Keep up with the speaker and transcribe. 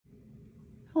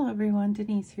Hello everyone,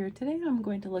 Denise here. Today I'm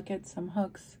going to look at some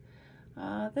hooks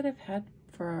that I've had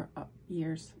for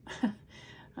years.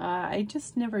 I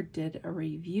just never did a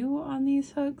review on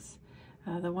these hooks.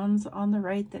 The ones on the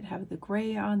right that have the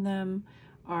gray on them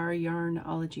are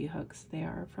Yarnology hooks. They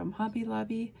are from Hobby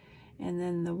Lobby, and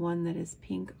then the one that is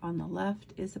pink on the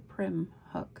left is a Prym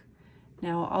hook.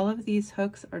 Now all of these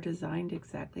hooks are designed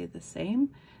exactly the same.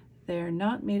 They're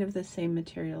not made of the same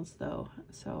materials though,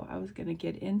 so I was going to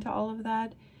get into all of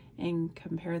that and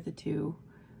compare the two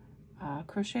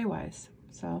crochet wise.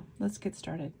 So let's get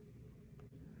started.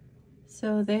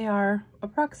 So they are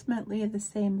approximately the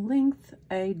same length.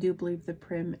 I do believe the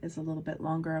Prym is a little bit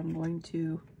longer. I'm going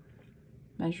to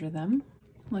measure them.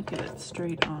 Look at it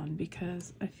straight on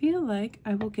because I feel like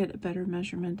I will get a better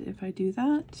measurement if I do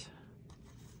that.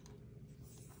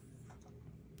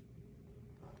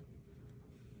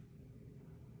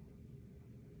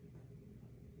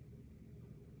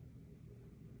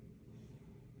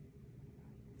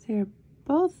 They're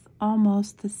both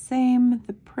almost the same.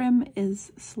 The Prym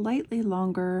is slightly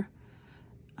longer.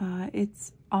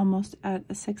 It's almost at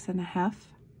a 6.5,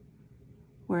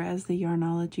 whereas the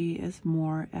Yarnology is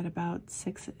more at about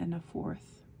 6 1/4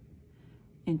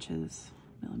 inches,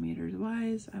 millimeters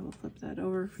wise. I will flip that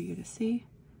over for you to see.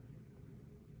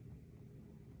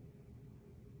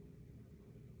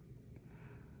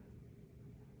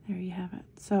 There you have it.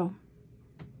 So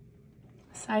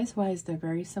size-wise, they're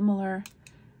very similar.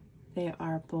 They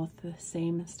are both the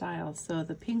same style. So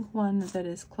the pink one that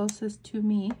is closest to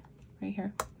me, right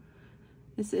here,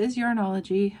 this is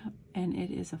Yarnology, and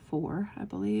it is a 4, I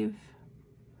believe.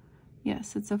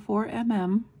 Yes, it's a 4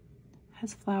 mm,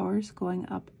 has flowers going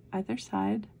up either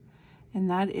side, and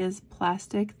that is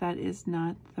plastic. That is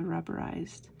not the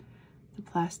rubberized. The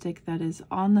plastic that is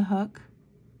on the hook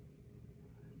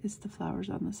is the flowers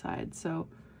on the side. So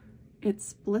it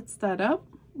splits that up,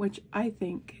 which I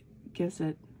think gives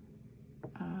it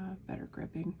better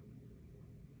gripping.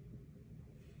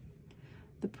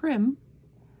 The Prym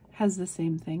has the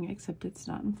same thing, except it's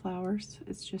not in flowers.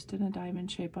 It's just in a diamond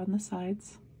shape on the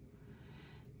sides.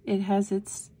 It has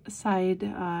its side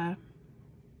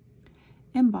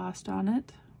embossed on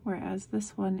it, whereas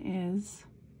this one is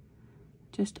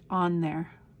just on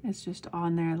there. It's just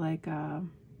on there like a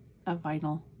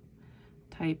vinyl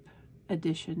type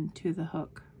addition to the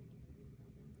hook.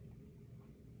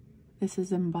 This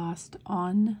is embossed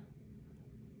on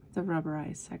the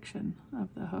rubberized section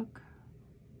of the hook.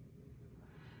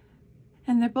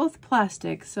 And they're both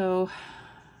plastic, so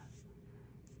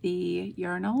the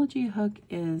Yarnology hook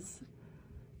it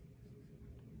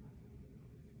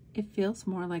feels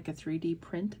more like a 3D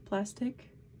print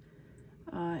plastic,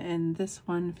 and this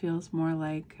one feels more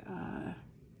like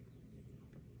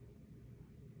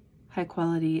high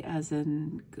quality, as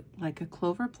in like a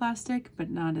clover plastic, but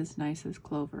not as nice as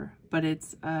clover. But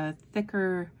it's a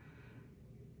thicker,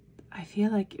 I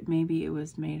feel like maybe it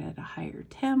was made at a higher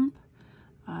temp.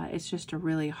 It's just a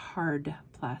really hard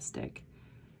plastic.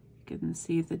 You can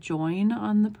see the join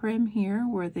on the Prym here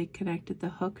where they connected the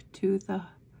hook to the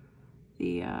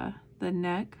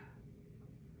neck.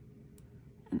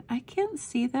 And I can't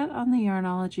see that on the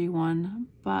Yarnology one,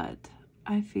 but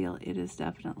I feel it is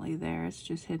definitely there. It's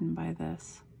just hidden by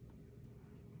this.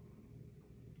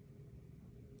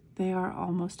 They are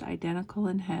almost identical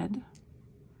in head.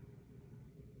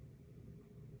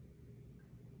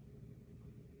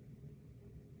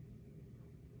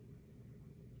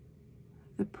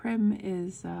 The Prym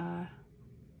is,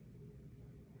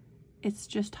 it's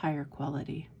just higher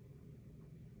quality.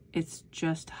 It's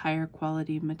just higher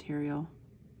quality material.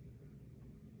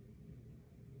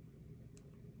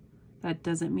 That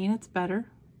doesn't mean it's better.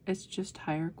 It's just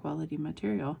higher quality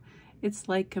material. It's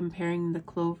like comparing the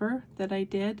clover that I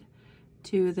did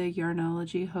to the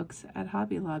Yarnology hooks at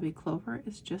Hobby Lobby. Clover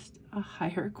is just a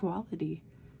higher quality.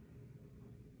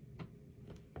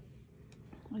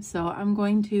 So I'm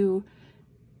going to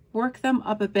work them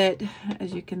up a bit.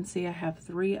 As you can see, I have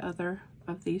 3 other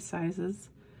of these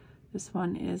sizes. This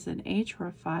one is an H or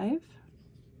a 5.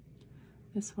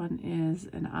 This one is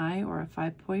an I or a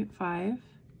 5.5.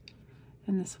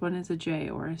 And this one is a J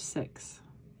or a 6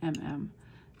 mm.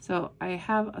 So I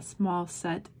have a small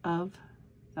set of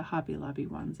the Hobby Lobby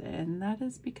ones, and that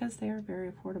is because they are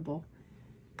very affordable.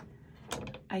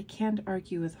 I can't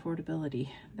argue with affordability.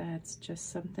 That's just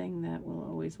something that will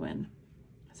always win.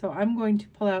 So I'm going to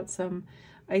pull out some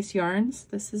ice yarns.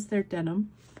 This is their denim.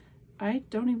 I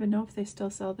don't even know if they still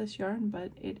sell this yarn,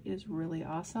 but it is really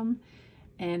awesome.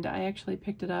 And I actually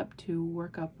picked it up to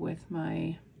work up with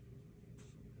my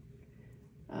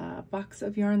box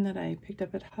of yarn that I picked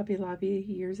up at Hobby Lobby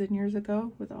years and years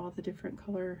ago with all the different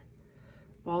color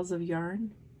balls of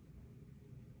yarn,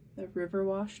 the river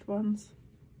washed ones.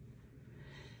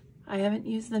 I haven't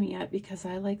used them yet because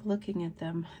I like looking at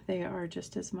them. They are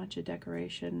just as much a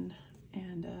decoration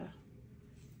and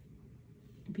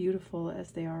beautiful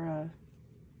as they are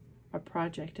a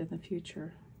project in the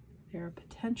future. They're a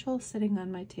potential sitting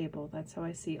on my table. That's how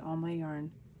I see all my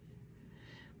yarn.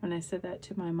 When I said that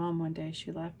to my mom one day,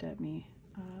 she laughed at me.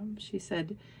 She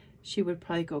said she would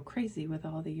probably go crazy with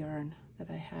all the yarn that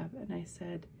I have. And I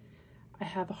said, I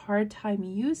have a hard time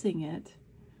using it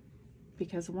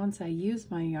because once I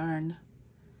use my yarn,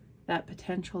 that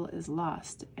potential is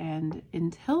lost. And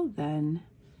until then,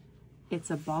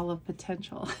 it's a ball of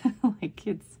potential. Like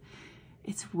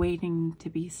it's waiting to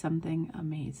be something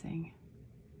amazing.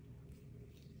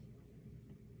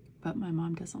 But my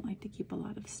mom doesn't like to keep a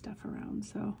lot of stuff around,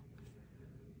 so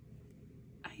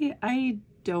I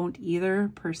don't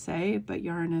either per se, but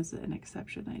yarn is an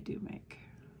exception I do make.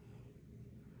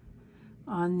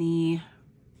 On the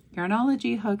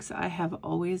Yarnology hooks, I have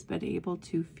always been able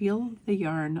to feel the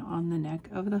yarn on the neck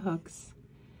of the hooks.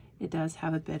 It does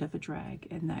have a bit of a drag,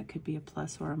 and that could be a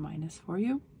plus or a minus for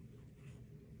you.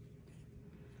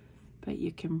 But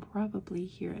you can probably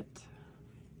hear it.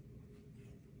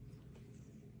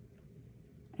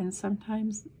 And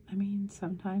sometimes, I mean,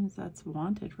 sometimes that's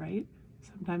wanted, right?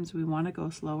 Sometimes we want to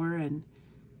go slower and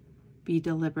be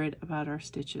deliberate about our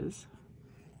stitches.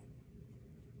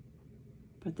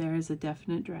 But there is a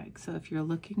definite drag. So if you're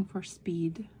looking for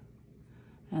speed,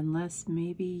 unless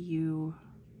maybe you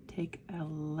take a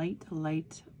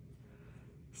light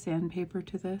sandpaper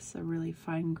to this, a really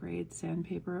fine grade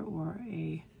sandpaper or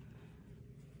a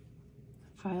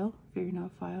file,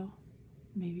 fingernail file,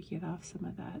 maybe get off some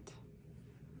of that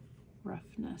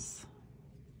roughness.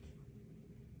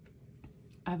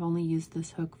 I've only used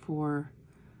this hook for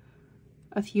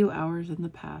a few hours in the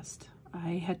past.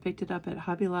 I had picked it up at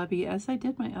Hobby Lobby as I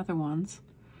did my other ones,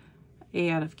 A,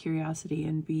 out of curiosity,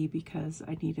 and B, because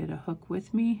I needed a hook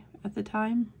with me at the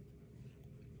time.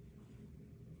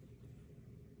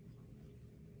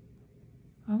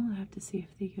 I'll have to see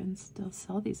if they can still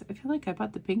sell these. I feel like I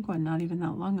bought the pink one not even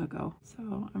that long ago,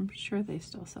 so I'm sure they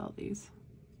still sell these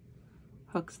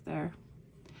hooks there.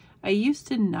 I used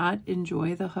to not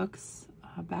enjoy the hooks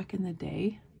back in the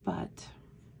day, but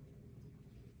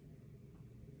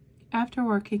after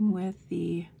working with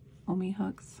the Omi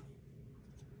hooks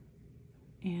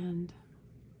and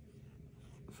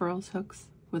Furls hooks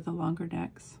with the longer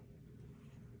necks,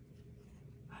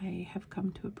 I have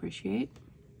come to appreciate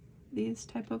these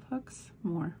type of hooks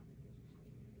more.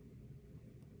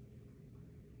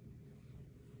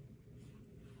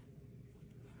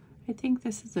 I think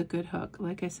this is a good hook.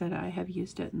 Like I said, I have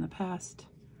used it in the past.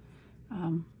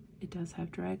 It does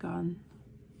have drag on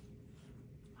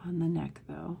the neck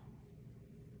though.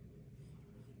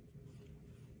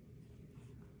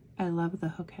 I love the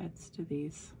hook heads to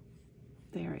these.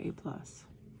 They are A+.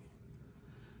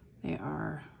 They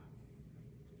are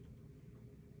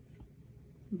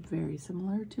very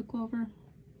similar to Clover.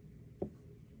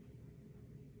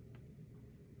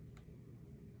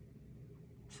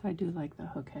 So I do like the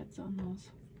hook heads on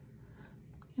those.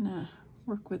 I'm gonna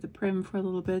work with the Prym for a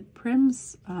little bit.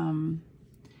 Prym's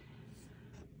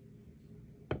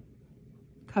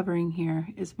covering here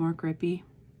is more grippy.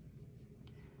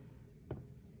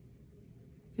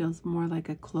 Feels more like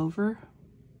a Clover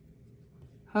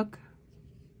hook.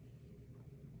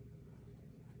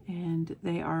 And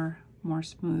they are more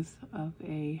smooth of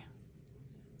the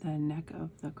neck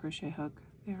of the crochet hook.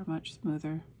 They are much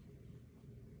smoother.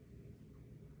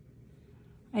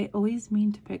 I always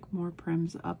mean to pick more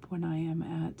Pryms up when I am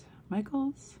at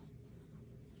Michael's,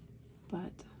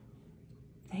 but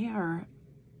they are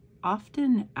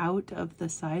often out of the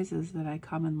sizes that I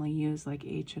commonly use, like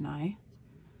H and I.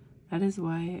 That is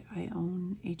why I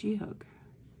own a G-hook,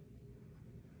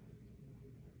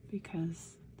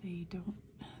 because they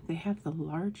have the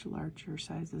larger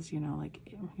sizes, you know, like,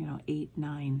 you know, 8,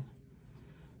 9,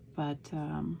 but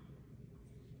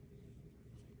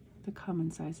the common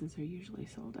sizes are usually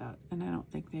sold out, and I don't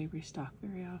think they restock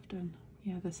very often.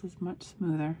 Yeah, this is much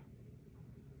smoother.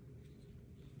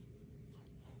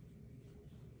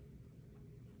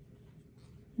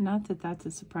 Not that that's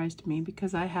a surprise to me,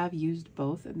 because I have used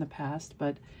both in the past,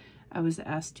 but I was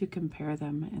asked to compare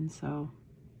them, and so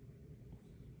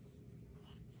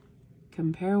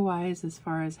compare-wise, as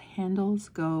far as handles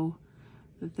go,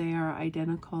 they are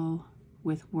identical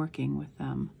with working with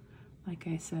them. Like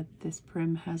I said, this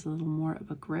Prym has a little more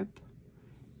of a grip.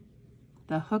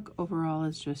 The hook overall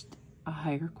is just a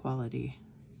higher quality.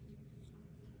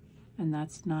 And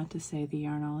that's not to say the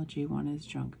Yarnology one is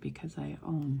junk, because I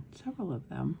own several of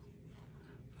them.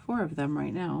 4 of them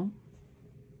right now.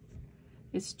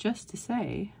 It's just to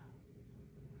say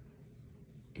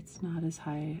it's not as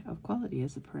high of quality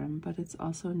as a Prym, but it's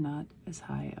also not as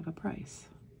high of a price.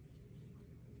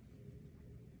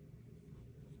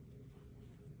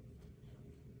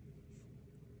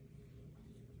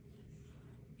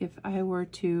 If I were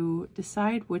to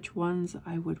decide which ones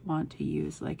I would want to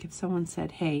use, like if someone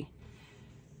said, hey,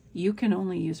 you can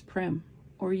only use Prym,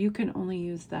 or you can only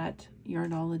use that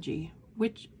Yarnology,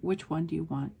 which one do you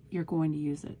want? You're going to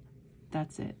use it.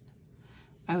 That's it.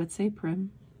 I would say Prym,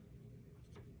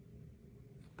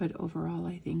 but overall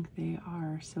I think they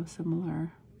are so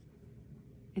similar.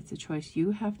 It's a choice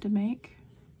you have to make.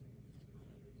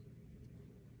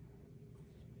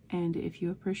 And if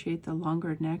you appreciate the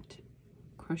longer necked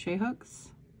crochet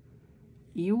hooks,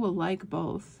 you will like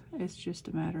both. It's just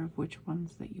a matter of which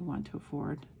ones that you want to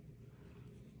afford.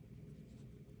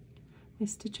 They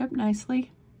stitch up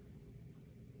nicely.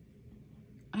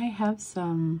 I have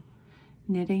some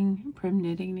Prym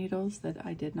knitting needles that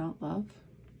I did not love.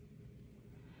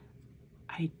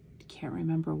 I can't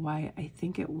remember why. I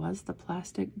think it was the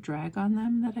plastic drag on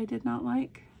them that I did not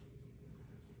like.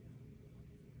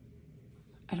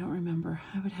 I don't remember.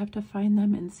 I would have to find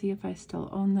them and see if I still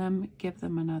own them, give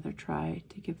them another try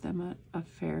to give them a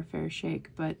fair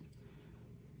shake, but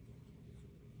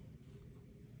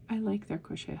I like their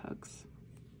crochet hooks.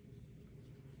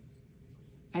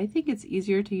 I think it's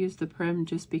easier to use the Prym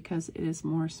just because it is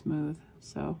more smooth.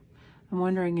 So I'm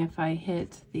wondering if I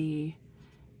hit the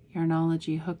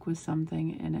Yarnology hook with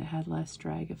something and it had less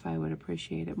drag, if I would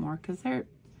appreciate it more, because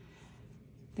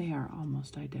they are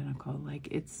almost identical. Like,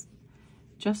 it's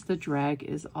just the drag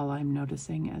is all I'm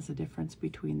noticing as a difference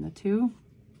between the two.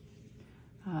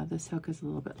 This hook is a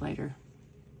little bit lighter.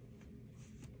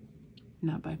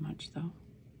 Not by much though.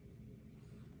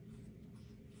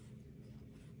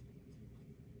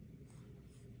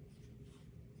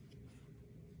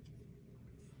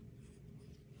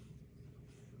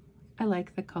 I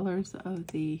like the colors of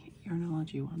the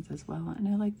Yarnology ones as well, and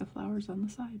I like the flowers on the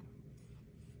side.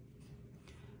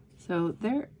 So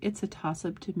it's a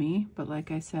toss-up to me, but like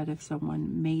I said, if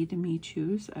someone made me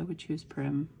choose, I would choose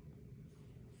Prym.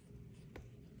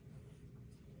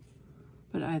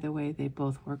 But either way, they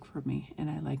both work for me, and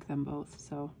I like them both.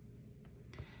 So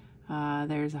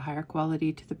there's a higher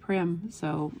quality to the Prym.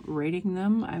 So rating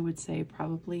them, I would say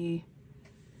probably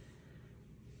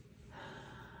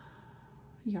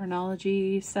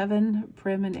Yarnology 7,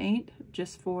 Prym an 8,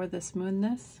 just for the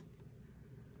smoothness.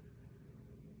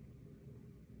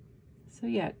 So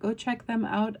yeah, go check them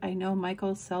out. I know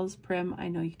Michael sells Prym. I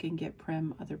know you can get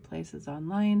Prym other places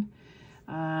online,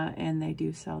 and they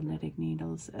do sell knitting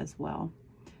needles as well.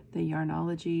 The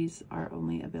Yarnologies are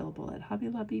only available at Hobby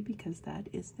Lobby because that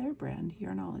is their brand,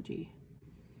 Yarnology.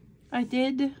 I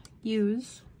did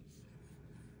use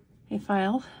a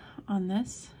file on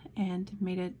this and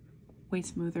made it way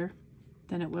smoother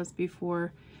than it was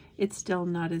before. It's still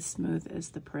not as smooth as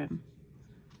the Prym,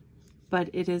 but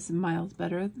it is miles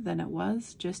better than it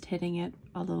was just hitting it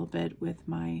a little bit with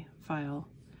my file.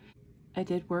 I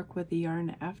did work with the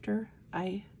yarn after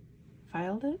I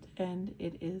filed it, and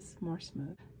it is more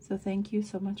smooth. So thank you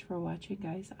so much for watching,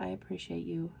 guys. I appreciate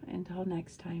you. Until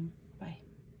next time.